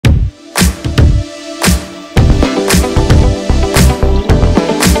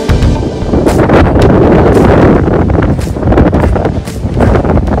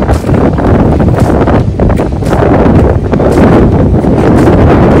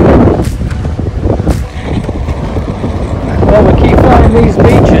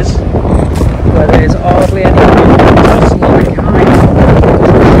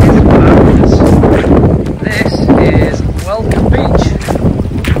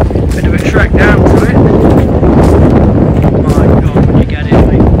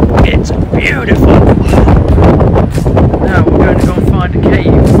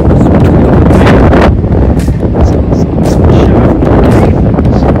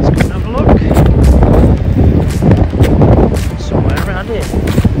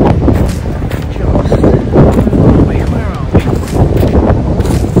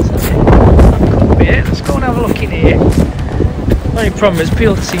problem is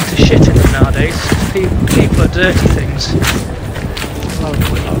people seem to shit in them nowadays. People are dirty things. I'll have a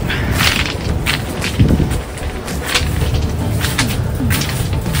quick look.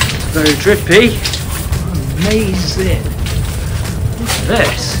 Very drippy. Amazing. Look at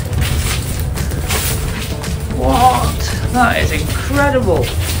this. What? That is incredible.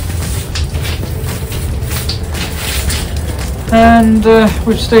 And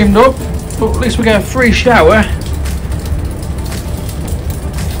we've steamed up, but at least we get a free shower.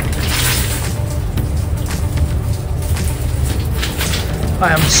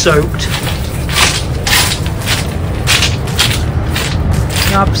 I am soaked.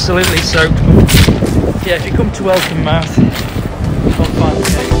 Absolutely soaked. Yeah, if you come to Welcombe Mouth, you'll find the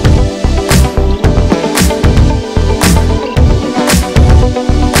cave.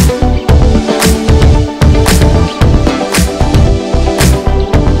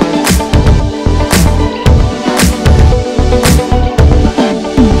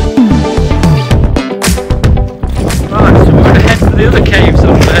 Right, so we're going to head for the other caves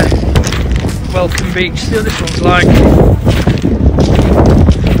up there. Welcombe Beach. See what this one's like.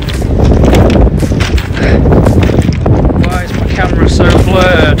 Camera so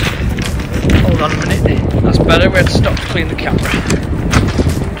blurred. Hold on a minute, that's better. We had to stop to clean the camera.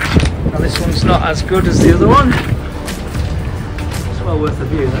 Now this one's not as good as the other one. It's well worth a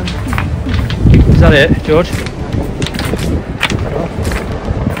view then. Is that it, George?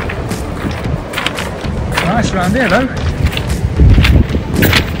 Nice round here though.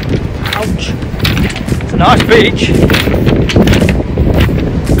 Ouch. It's a nice beach.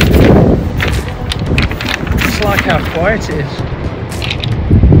 Just like how quiet it is.